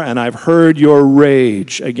are, and I've heard your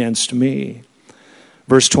rage against me.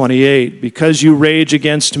 Verse 28, because you rage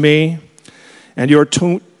against me, and your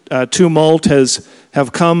tumult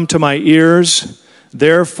have come to my ears,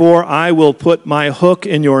 therefore I will put my hook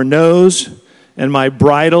in your nose and my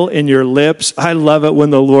bridle in your lips. I love it when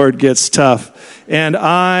the Lord gets tough. And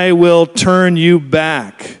I will turn you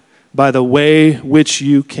back by the way which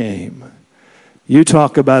you came. You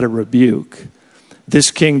talk about a rebuke.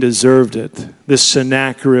 This king deserved it. This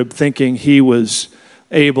Sennacherib, thinking he was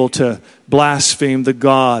able to blaspheme the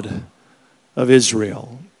God of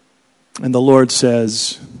Israel. And the Lord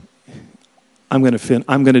says, I'm going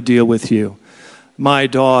to deal with you. My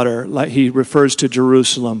daughter, like he refers to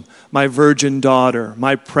Jerusalem, my virgin daughter,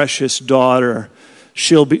 my precious daughter,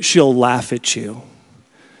 she'll laugh at you.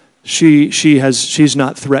 She's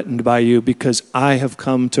not threatened by you because I have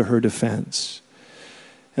come to her defense.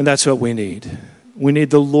 And that's what we need. We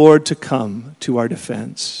need the Lord to come to our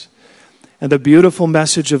defense. And the beautiful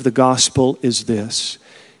message of the gospel is this: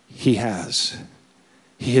 He has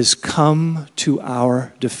come to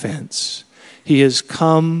our defense. He has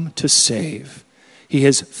come to save. He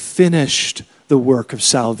has finished the work of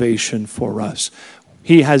salvation for us.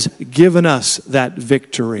 He has given us that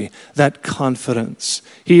victory, that confidence.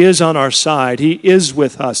 He is on our side. He is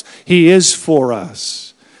with us. He is for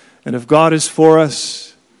us. And if God is for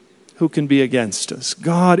us, who can be against us?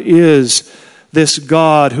 God is this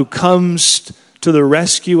God who comes to the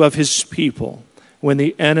rescue of his people when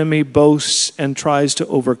the enemy boasts and tries to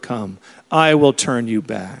overcome. I will turn you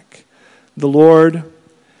back. The Lord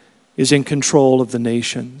is in control of the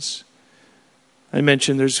nations. I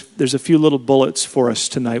mentioned there's a few little bullets for us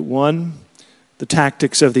tonight. One, the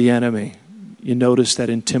tactics of the enemy. You notice that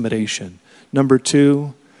intimidation. Number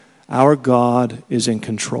two, our God is in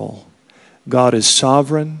control. God is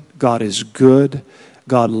sovereign. God is good.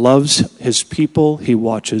 God loves his people. He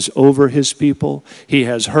watches over his people. He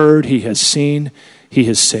has heard. He has seen. He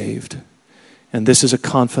has saved. And this is a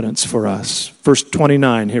confidence for us. Verse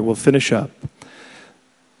 29, here we'll finish up.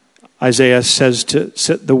 Isaiah says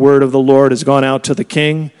the word of the Lord has gone out to the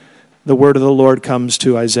king. The word of the Lord comes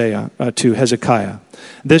to to Hezekiah.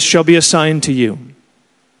 This shall be a sign to you.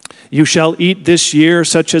 You shall eat this year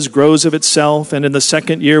such as grows of itself, and in the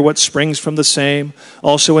second year what springs from the same.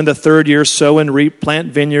 Also in the third year sow and reap,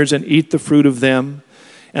 plant vineyards, and eat the fruit of them.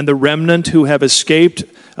 And the remnant who have escaped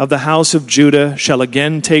of the house of Judah shall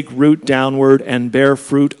again take root downward and bear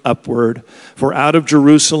fruit upward. For out of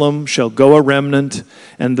Jerusalem shall go a remnant,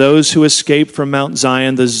 and those who escape from Mount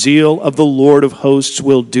Zion, the zeal of the Lord of hosts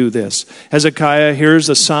will do this. Hezekiah, here's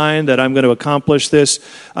a sign that I'm going to accomplish this.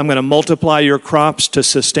 I'm going to multiply your crops to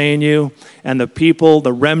sustain you. And the people,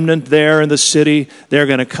 the remnant there in the city, they're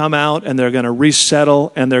going to come out and they're going to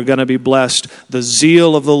resettle and they're going to be blessed. The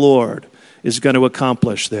zeal of the Lord is going to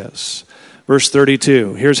accomplish this. Verse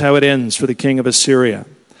 32, here's how it ends for the king of Assyria.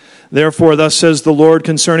 Therefore, thus says the Lord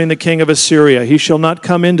concerning the king of Assyria, he shall not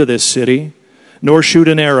come into this city, nor shoot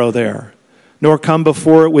an arrow there, nor come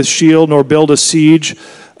before it with shield, nor build a siege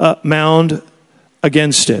mound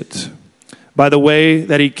against it. By the way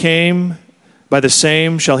that he came, by the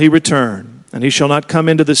same shall he return, and he shall not come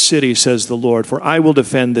into the city, says the Lord, for I will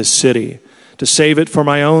defend this city, to save it for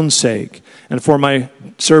my own sake, and for my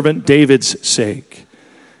servant David's sake.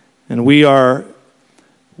 And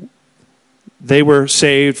they were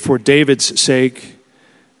saved for David's sake.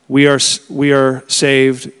 We are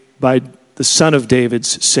saved by the Son of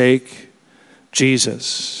David's sake,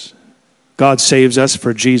 Jesus. God saves us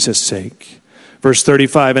for Jesus' sake. Verse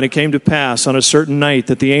 35, and it came to pass on a certain night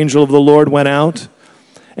that the angel of the Lord went out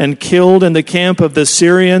and killed in the camp of the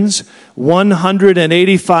Syrians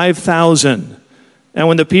 185,000. And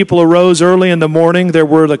when the people arose early in the morning, there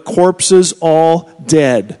were the corpses all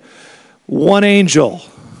dead. One angel.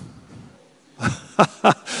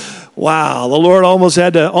 Wow, the Lord almost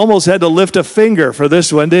had to lift a finger for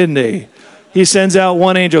this one, didn't he? He sends out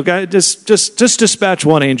one angel. Guys, just dispatch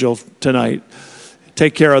one angel tonight.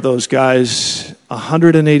 Take care of those guys.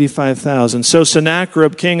 185,000. So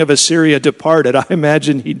Sennacherib, king of Assyria, departed. I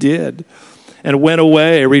imagine he did. And went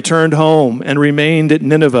away, returned home, and remained at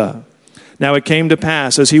Nineveh. Now it came to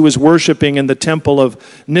pass, as he was worshiping in the temple of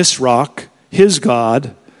Nisroch, his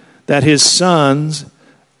god, that his sons,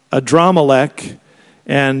 Adramelech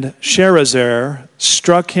and Sharezer,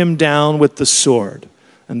 struck him down with the sword.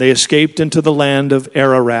 And they escaped into the land of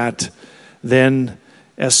Ararat. Then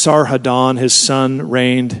Esarhaddon, his son,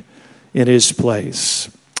 reigned in his place.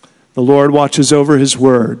 The Lord watches over his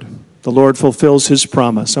word. The Lord fulfills his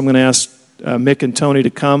promise. I'm going to ask Mick and Tony to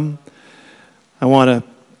come. I want to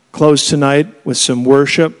close tonight with some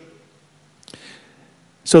worship.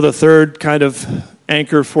 So the third kind of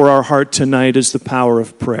anchor for our heart tonight is the power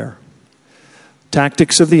of prayer.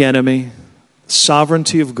 Tactics of the enemy,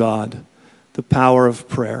 sovereignty of God, the power of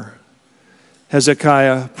prayer.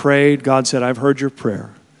 Hezekiah prayed. God said, I've heard your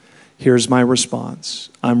prayer. Here's my response.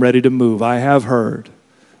 I'm ready to move. I have heard.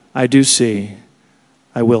 I do see.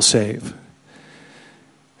 I will save.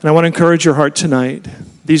 And I want to encourage your heart tonight.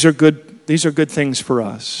 These are good things for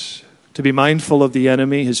us. To be mindful of the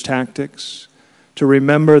enemy, his tactics. To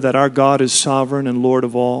remember that our God is sovereign and Lord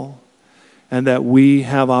of all. And that we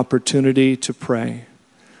have opportunity to pray.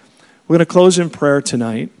 We're going to close in prayer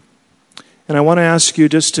tonight. And I want to ask you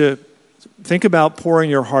just to think about pouring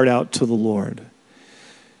your heart out to the Lord.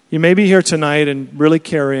 You may be here tonight and really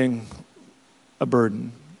carrying a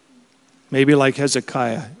burden. Maybe like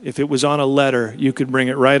Hezekiah. If it was on a letter, you could bring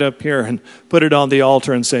it right up here and put it on the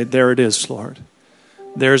altar and say, there it is, Lord.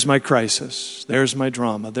 There's my crisis. There's my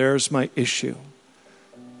drama. There's my issue.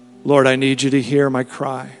 Lord, I need you to hear my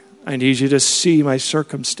cry. I need you to see my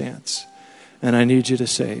circumstance. And I need you to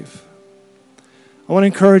save. I want to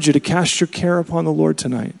encourage you to cast your care upon the Lord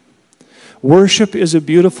tonight. Worship is a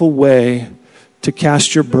beautiful way to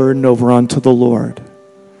cast your burden over onto the Lord.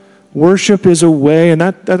 Worship is a way, and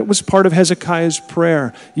that was part of Hezekiah's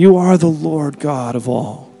prayer. You are the Lord God of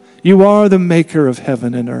all. You are the maker of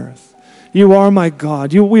heaven and earth. You are my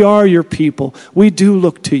God. We are your people. We do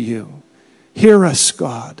look to you. Hear us,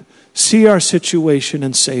 God. See our situation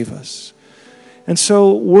and save us. And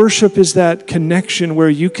so worship is that connection where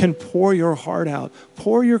you can pour your heart out,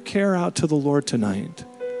 pour your care out to the Lord tonight.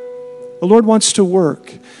 The Lord wants to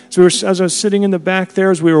work. So as I was sitting in the back there,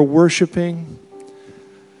 as we were worshiping,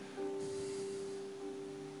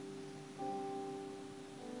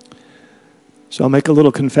 so I'll make a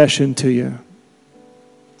little confession to you.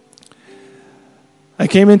 I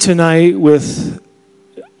came in tonight with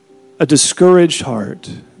a discouraged heart.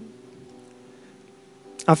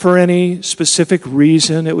 Not for any specific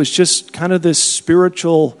reason. It was just kind of this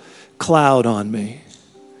spiritual cloud on me.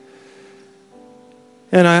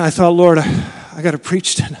 And I thought, Lord, I got to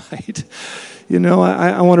preach tonight. You know,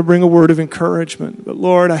 I want to bring a word of encouragement. But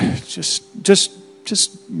Lord, I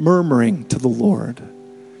just murmuring to the Lord.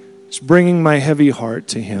 Just bringing my heavy heart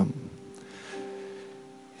to Him.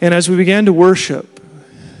 And as we began to worship,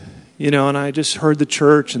 you know, and I just heard the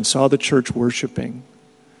church and saw the church worshiping,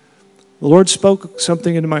 the Lord spoke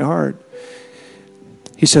something into my heart.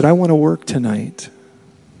 He said, I want to work tonight.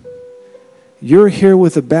 You're here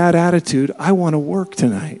with a bad attitude. I want to work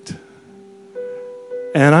tonight.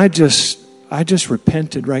 And I just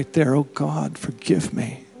repented right there. Oh God, forgive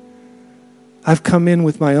me. I've come in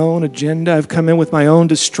with my own agenda. I've come in with my own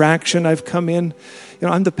distraction. I've come in, you know,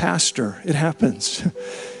 I'm the pastor. It happens.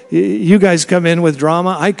 You guys come in with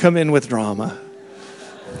drama. I come in with drama.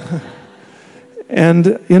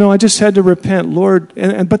 And, you know, I just had to repent, Lord.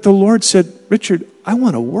 But the Lord said, Richard, I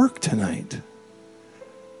want to work tonight.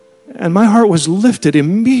 And my heart was lifted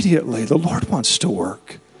immediately. The Lord wants to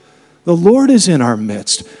work. The Lord is in our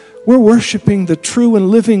midst. We're worshiping the true and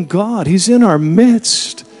living God. He's in our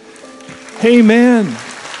midst. Amen.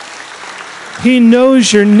 He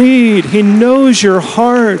knows your need. He knows your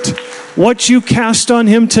heart. What you cast on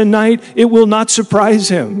Him tonight, it will not surprise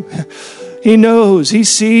Him. He knows, He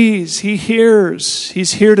sees, He hears.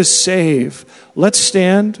 He's here to save. Let's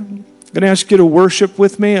stand. I'm going to ask you to worship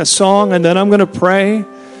with me a song, and then I'm going to pray.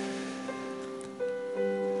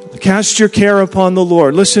 Cast your care upon the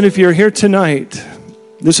Lord. Listen, if you're here tonight,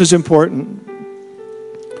 this is important.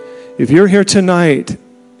 If you're here tonight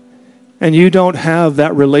and you don't have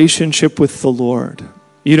that relationship with the Lord,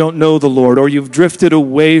 you don't know the Lord, or you've drifted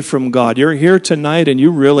away from God. You're here tonight and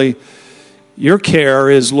your care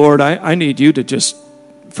is, Lord, I need you to just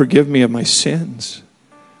forgive me of my sins.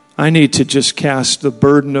 I need to just cast the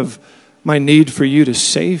burden of my need for you to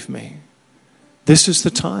save me. This is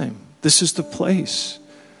the time. This is the place.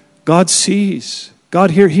 God sees.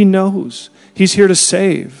 God here, he knows. He's here to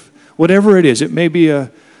save. Whatever it is, it may be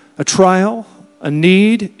a trial, a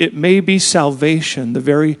need, it may be salvation, the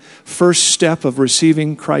very first step of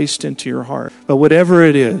receiving Christ into your heart. But whatever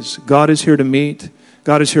it is, God is here to meet.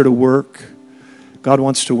 God is here to work. God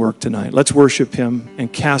wants to work tonight. Let's worship him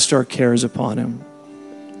and cast our cares upon him.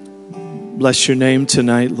 Bless your name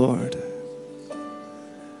tonight, Lord.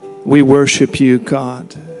 We worship you,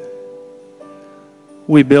 God.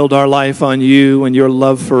 We build our life on you and your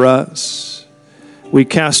love for us. We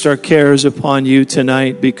cast our cares upon you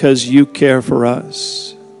tonight because you care for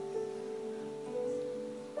us.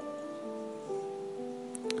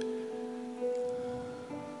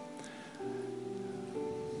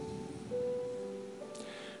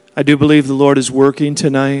 I do believe the Lord is working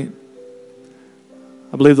tonight.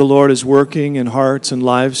 I believe the Lord is working in hearts and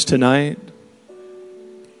lives tonight.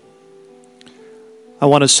 I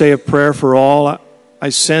want to say a prayer for all. I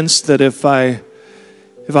sense that if I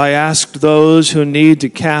asked those who need to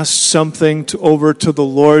cast something over to the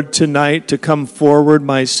Lord tonight to come forward,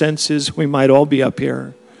 my sense is we might all be up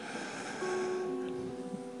here.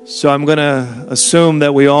 So I'm going to assume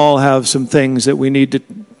that we all have some things that we need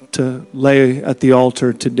to lay at the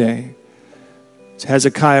altar today.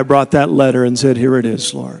 Hezekiah brought that letter and said, here it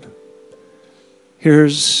is, Lord.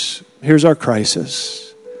 Here's our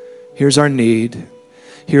crisis. Here's our need.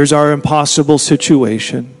 Here's our impossible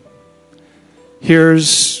situation.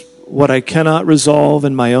 Here's what I cannot resolve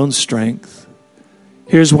in my own strength.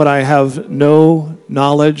 Here's what I have no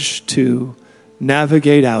knowledge to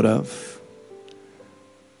navigate out of.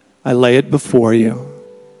 I lay it before you,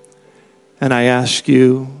 and I ask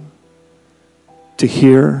you to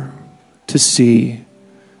hear, to see,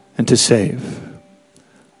 and to save.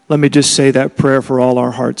 Let me just say that prayer for all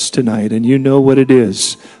our hearts tonight, and you know what it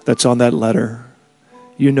is that's on that letter.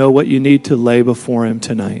 You know what you need to lay before him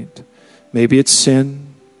tonight. Maybe it's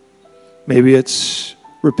sin. Maybe it's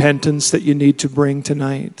repentance that you need to bring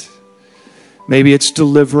tonight. Maybe it's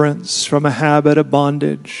deliverance from a habit of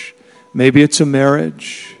bondage. Maybe it's a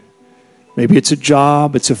marriage. Maybe it's a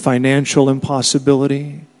job. It's a financial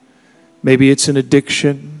impossibility. Maybe it's an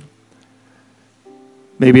addiction.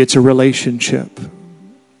 Maybe it's a relationship.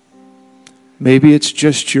 Maybe it's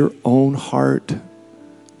just your own heart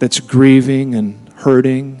that's grieving and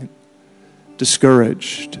hurting,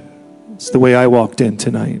 discouraged. It's the way I walked in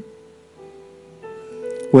tonight.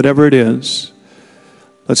 Whatever it is,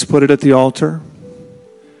 let's put it at the altar.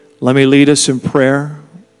 Let me lead us in prayer,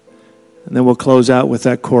 and then we'll close out with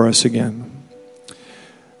that chorus again.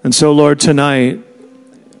 And so, Lord, tonight,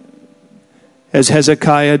 as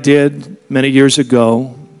Hezekiah did many years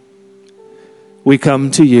ago, we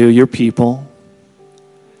come to you, your people.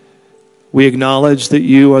 We acknowledge that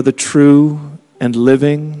you are the true and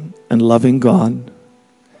living and loving God.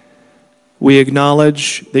 We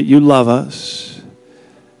acknowledge that you love us,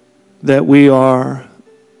 that we are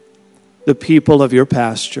the people of your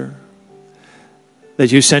pasture,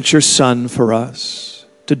 that you sent your Son for us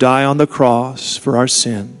to die on the cross for our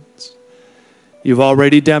sins. You've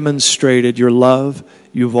already demonstrated your love.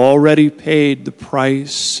 You've already paid the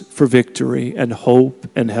price for victory and hope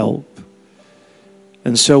and help.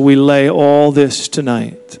 And so we lay all this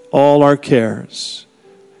tonight, all our cares.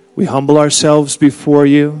 We humble ourselves before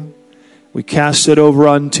you. We cast it over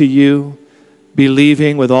unto you,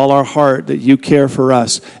 believing with all our heart that you care for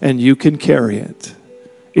us and you can carry it.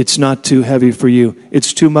 It's not too heavy for you.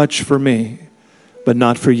 It's too much for me, but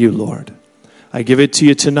not for you, Lord. I give it to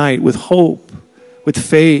you tonight with hope, with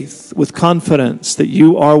faith, with confidence that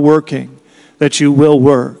you are working, that you will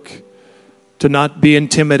work, to not be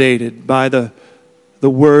intimidated by the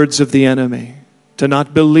words of the enemy, to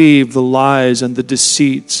not believe the lies and the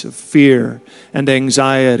deceits of fear and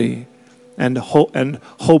anxiety and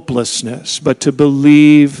hopelessness, but to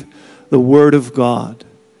believe the word of God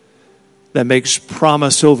that makes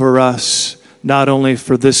promise over us, not only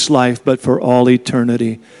for this life, but for all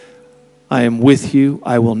eternity. I am with you.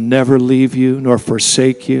 I will never leave you nor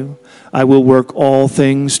forsake you. I will work all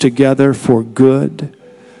things together for good.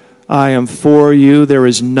 I am for you. There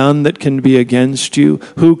is none that can be against you.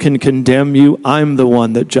 Who can condemn you? I'm the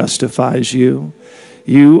one that justifies you.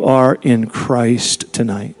 You are in Christ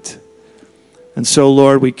tonight. And so,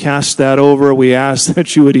 Lord, we cast that over. We ask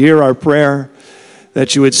that you would hear our prayer,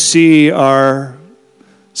 that you would see our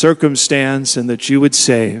circumstance, and that you would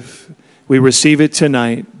save. We receive it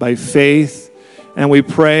tonight by faith, and we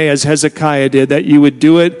pray, as Hezekiah did, that you would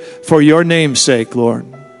do it for your name's sake, Lord,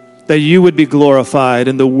 that you would be glorified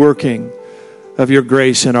in the working of your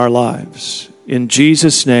grace in our lives. In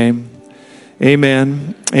Jesus' name,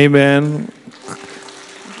 amen. Amen.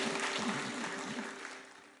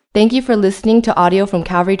 Thank you for listening to audio from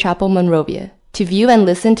Calvary Chapel, Monrovia. To view and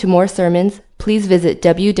listen to more sermons, please visit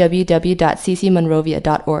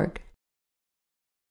www.ccmonrovia.org.